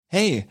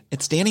Hey,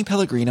 it's Danny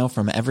Pellegrino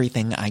from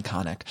Everything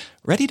Iconic.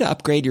 Ready to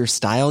upgrade your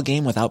style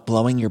game without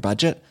blowing your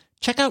budget?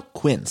 Check out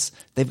Quince.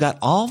 They've got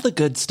all the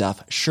good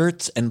stuff,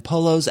 shirts and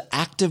polos,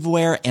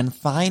 activewear, and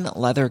fine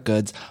leather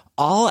goods,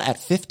 all at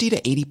 50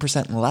 to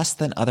 80% less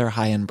than other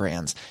high-end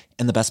brands.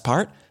 And the best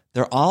part?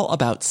 They're all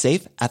about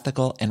safe,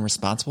 ethical, and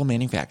responsible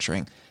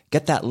manufacturing.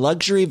 Get that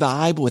luxury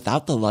vibe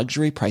without the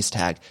luxury price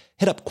tag.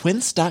 Hit up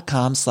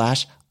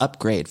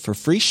quince.com/upgrade for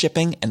free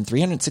shipping and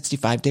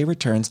 365-day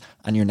returns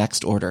on your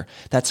next order.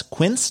 That's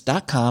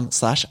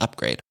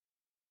quince.com/upgrade.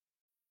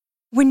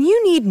 When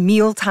you need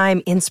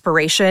mealtime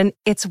inspiration,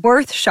 it's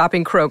worth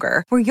shopping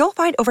Kroger, where you'll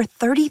find over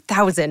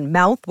 30,000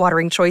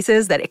 mouth-watering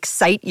choices that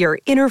excite your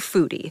inner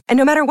foodie. And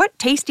no matter what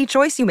tasty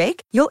choice you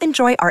make, you'll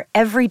enjoy our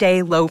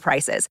everyday low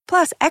prices,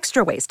 plus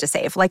extra ways to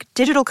save, like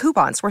digital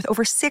coupons worth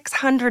over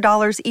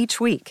 $600 each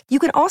week. You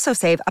can also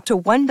save up to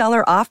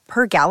 $1 off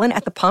per gallon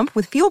at the pump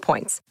with fuel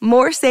points.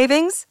 More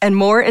savings and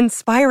more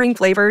inspiring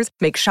flavors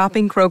make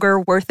shopping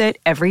Kroger worth it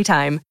every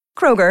time.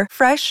 Kroger,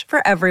 fresh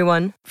for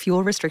everyone.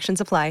 Fuel restrictions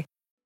apply.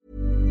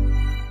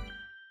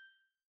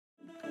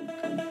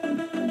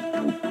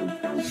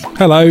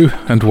 Hello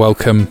and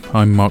welcome.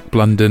 I'm Mark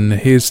Blunden.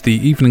 Here's the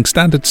Evening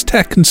Standard's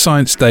Tech and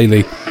Science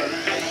Daily.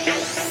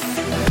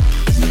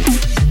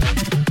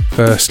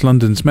 First,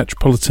 London's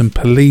Metropolitan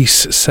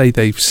Police say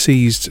they've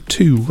seized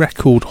 2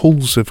 record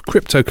hauls of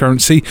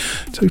cryptocurrency,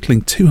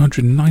 totalling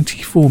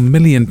 £294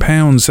 million.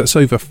 That's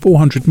over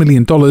 $400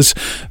 million as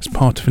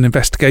part of an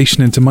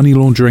investigation into money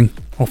laundering.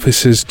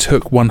 Officers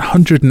took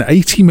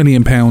 £180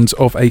 million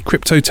of a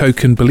crypto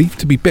token believed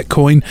to be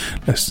Bitcoin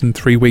less than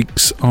 3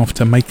 weeks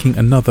after making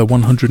another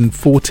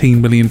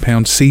 £114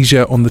 million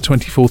seizure on the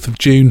 24th of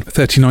June. A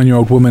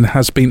 39-year-old woman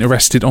has been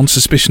arrested on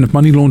suspicion of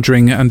money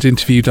laundering and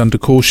interviewed under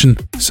caution.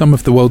 Some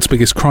of the world's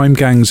biggest crime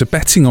gangs are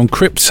betting on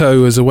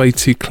crypto as a way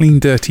to clean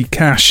dirty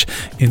cash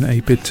in a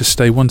bid to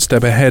stay one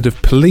step ahead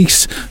of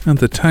police and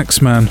the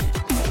taxman.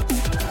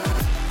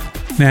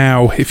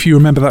 Now, if you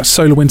remember that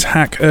SolarWinds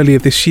hack earlier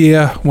this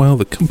year, well,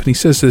 the company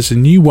says there's a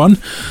new one.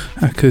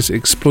 Hackers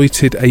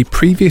exploited a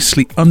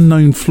previously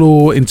unknown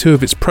flaw in 2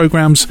 of its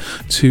programs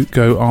to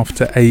go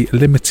after a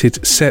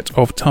limited set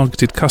of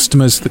targeted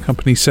customers, the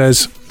company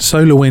says.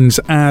 SolarWinds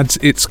adds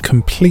it's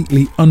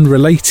completely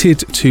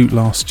unrelated to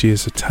last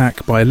year's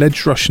attack by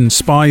alleged Russian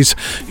spies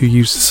who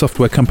used the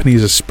software company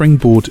as a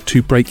springboard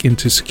to break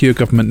into secure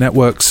government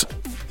networks.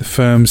 The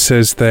firm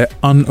says they're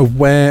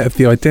unaware of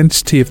the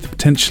identity of the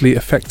potentially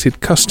affected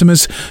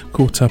customers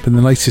caught up in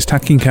the latest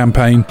hacking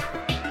campaign.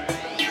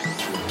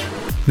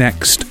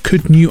 Next,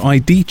 could new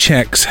ID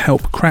checks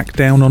help crack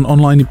down on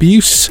online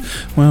abuse?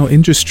 Well,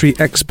 industry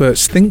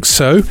experts think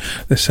so.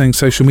 They're saying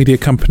social media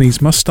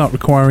companies must start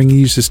requiring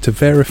users to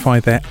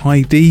verify their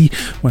ID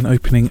when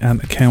opening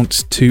an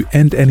account to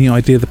end any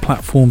idea the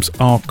platforms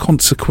are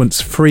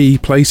consequence-free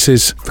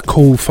places. The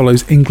call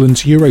follows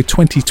England's Euro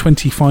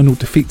 2020 final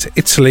defeat to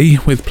Italy,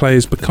 with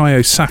players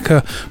Bukayo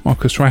Saka,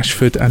 Marcus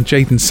Rashford and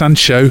Jadon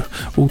Sancho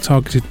all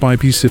targeted by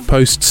abusive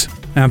posts.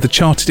 Now, the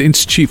Chartered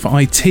Institute for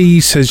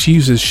IT says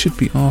users should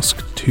be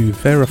asked to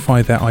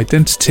verify their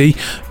identity,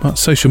 but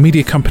social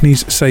media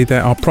companies say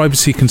there are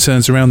privacy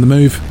concerns around the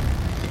move.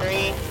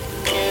 3,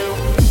 2,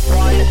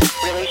 1,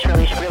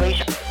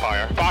 release.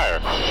 Fire.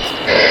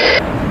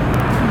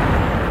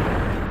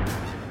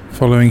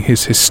 Following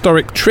his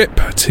historic trip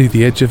to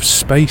the edge of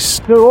space.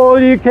 To all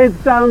you kids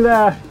down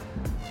there,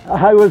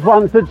 I was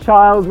once a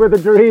child with a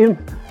dream,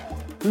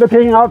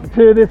 looking up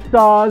to the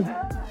stars.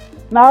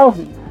 Now,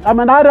 I'm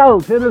an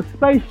adult in a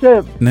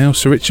spaceship. Now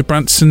Sir Richard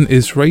Branson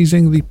is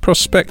raising the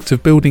prospect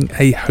of building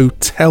a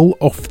hotel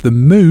off the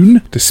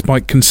moon.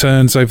 Despite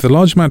concerns over the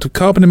large amount of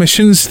carbon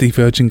emissions, the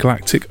Virgin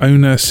Galactic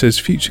owner says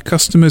future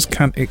customers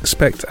can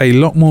expect a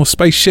lot more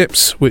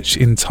spaceships, which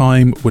in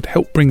time would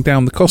help bring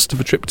down the cost of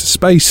a trip to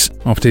space.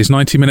 After his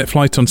 90-minute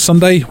flight on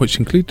Sunday, which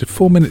included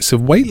 4 minutes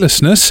of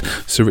weightlessness,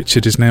 Sir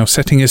Richard is now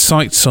setting his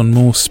sights on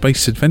more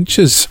space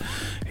adventures.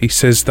 He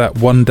says that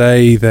one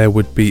day there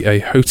would be a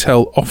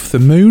hotel off the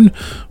moon,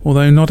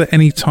 although not at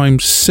any time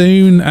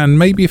soon, and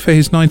maybe for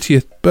his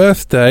 90th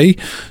birthday,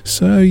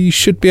 so you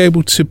should be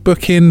able to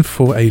book in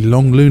for a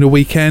long lunar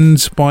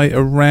weekend by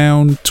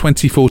around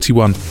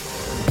 2041.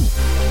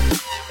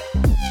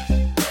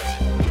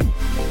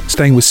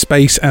 Staying with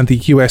space, and the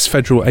US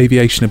Federal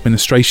Aviation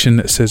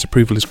Administration says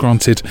approval is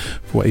granted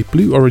for a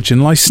Blue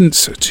Origin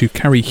license to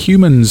carry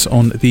humans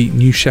on the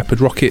New Shepard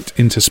rocket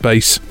into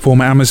space.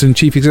 Former Amazon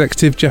chief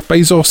executive Jeff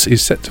Bezos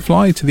is set to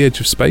fly to the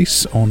edge of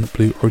space on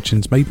Blue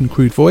Origin's maiden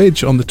crewed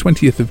voyage on the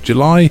 20th of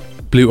July.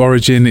 Blue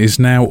Origin is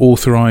now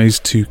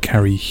authorised to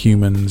carry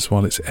humans,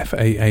 while its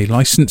FAA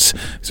licence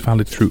is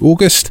valid through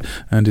August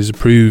and is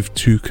approved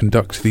to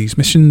conduct these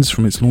missions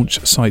from its Launch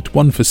Site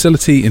 1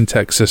 facility in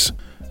Texas.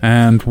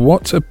 And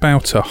what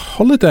about a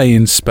holiday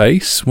in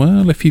space?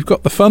 Well, if you've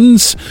got the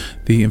funds,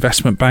 the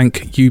investment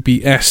bank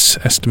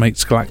UBS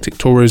estimates galactic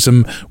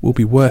tourism will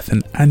be worth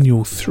an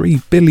annual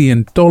 $3 billion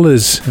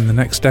in the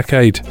next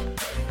decade.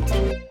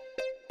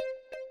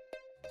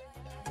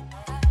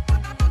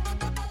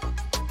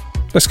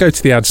 Let's go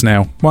to the ads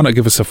now. Why not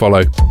give us a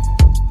follow?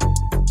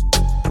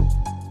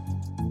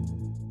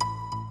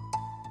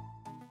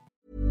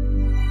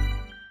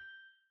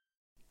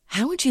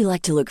 would you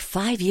like to look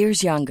 5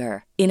 years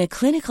younger? In a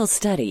clinical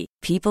study,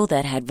 people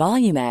that had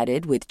volume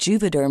added with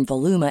Juvederm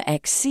Voluma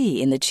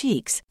XC in the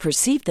cheeks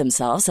perceived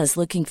themselves as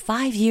looking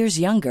 5 years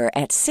younger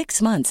at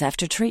 6 months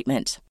after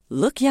treatment.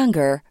 Look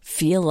younger,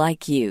 feel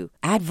like you.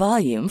 Add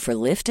volume for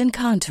lift and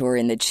contour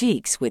in the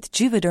cheeks with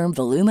Juvederm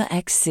Voluma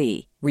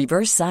XC.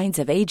 Reverse signs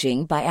of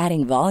aging by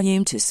adding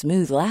volume to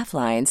smooth laugh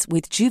lines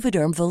with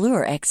Juvederm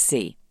Volure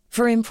XC.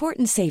 For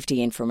important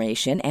safety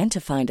information and to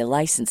find a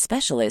licensed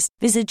specialist,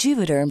 visit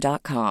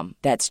Juvederm.com.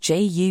 That's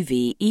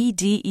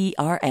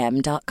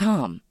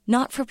JUVEDERM.com.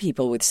 Not for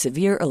people with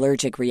severe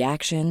allergic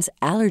reactions,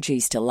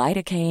 allergies to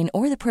lidocaine,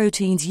 or the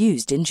proteins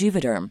used in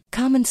Juvederm.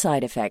 Common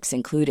side effects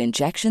include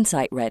injection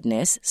site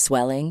redness,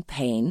 swelling,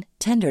 pain,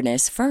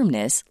 tenderness,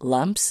 firmness,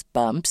 lumps,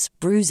 bumps,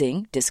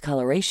 bruising,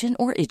 discoloration,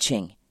 or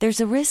itching.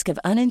 There's a risk of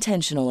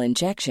unintentional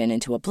injection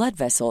into a blood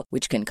vessel,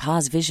 which can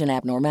cause vision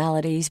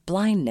abnormalities,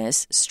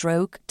 blindness,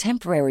 stroke,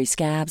 temporary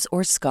scabs,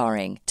 or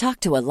scarring. Talk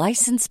to a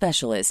licensed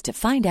specialist to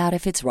find out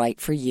if it's right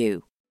for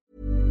you.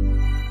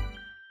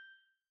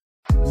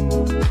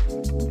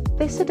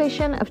 This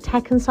edition of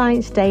Tech and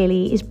Science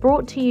Daily is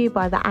brought to you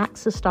by the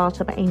AXA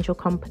Startup Angel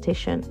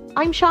Competition.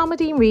 I'm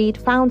Sharmadean Reid,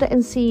 founder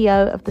and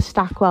CEO of The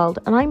Stack World,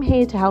 and I'm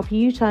here to help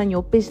you turn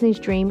your business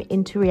dream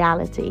into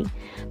reality.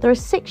 There are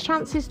 6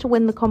 chances to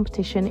win the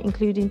competition,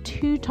 including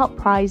 2 top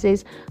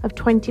prizes of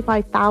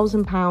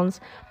 £25,000,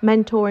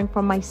 mentoring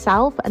from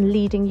myself and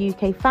leading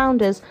UK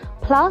founders,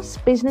 plus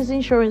business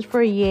insurance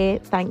for a year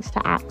thanks to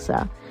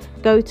AXA.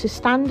 Go to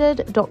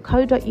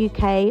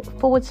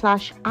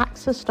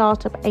standard.co.uk/AXA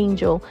Startup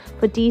Angel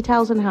for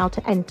details on how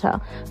to enter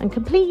and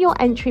complete your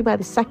entry by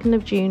the 2nd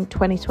of June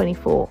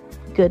 2024.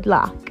 Good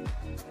luck.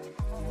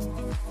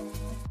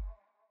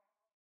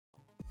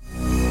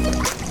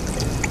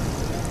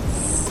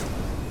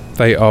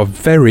 They are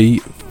very,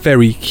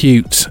 very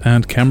cute,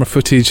 and camera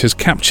footage has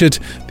captured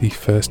the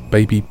first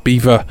baby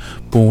beaver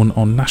born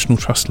on National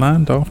Trust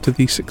land after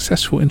the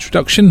successful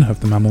introduction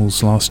of the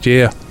mammals last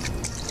year.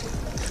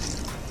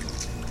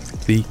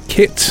 The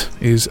kit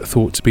is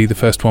thought to be the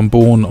first one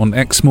born on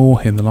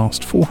Exmoor in the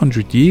last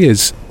 400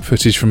 years.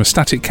 Footage from a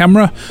static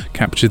camera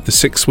captured the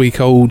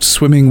 6-week-old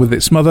swimming with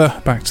its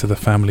mother back to the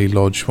family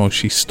lodge while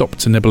she stopped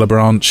to nibble a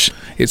branch.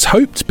 It's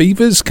hoped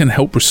beavers can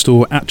help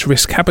restore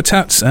at-risk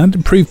habitats and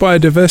improve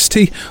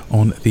biodiversity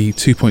on the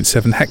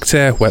 2.7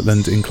 hectare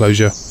wetland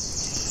enclosure.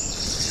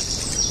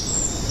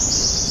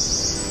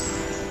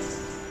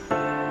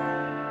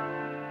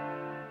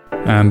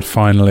 And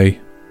finally,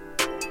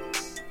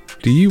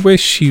 do you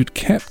wish you'd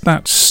kept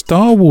that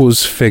Star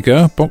Wars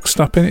figure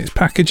boxed up in its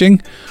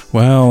packaging?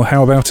 Well,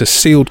 how about a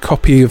sealed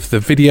copy of the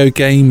video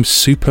game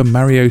Super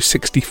Mario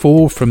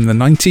 64 from the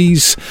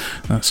 90s?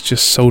 That's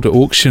just sold at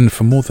auction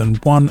for more than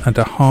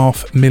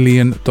 $1.5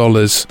 million. The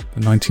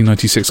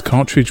 1996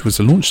 cartridge was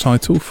a launch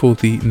title for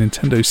the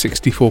Nintendo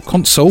 64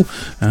 console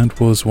and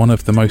was one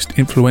of the most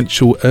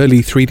influential early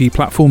 3D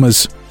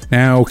platformers.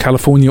 Now,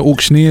 California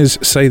auctioneers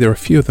say there are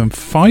fewer than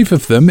 5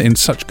 of them in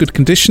such good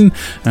condition,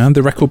 and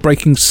the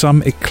record-breaking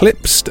sum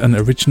eclipsed an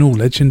original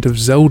Legend of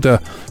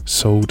Zelda,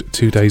 sold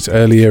 2 days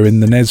earlier in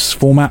the NES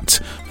format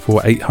for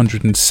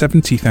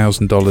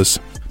 $870,000.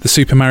 The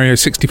Super Mario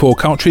 64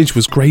 cartridge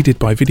was graded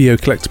by video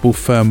collectible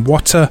firm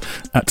Wata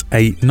at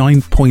a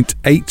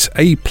 9.8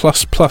 A++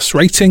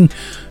 rating,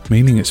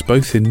 meaning it's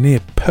both in near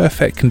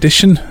perfect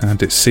condition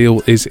and its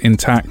seal is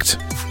intact.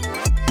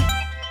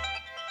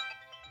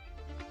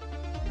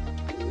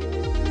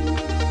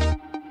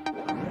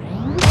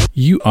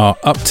 You are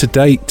up to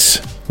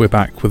date. We're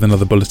back with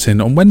another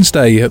bulletin on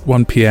Wednesday at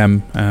 1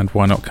 p.m, and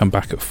why not come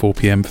back at 4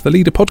 p.m. for the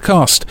Leader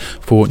podcast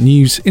for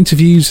news,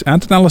 interviews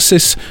and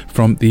analysis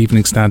from the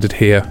Evening Standard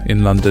here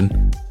in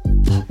London.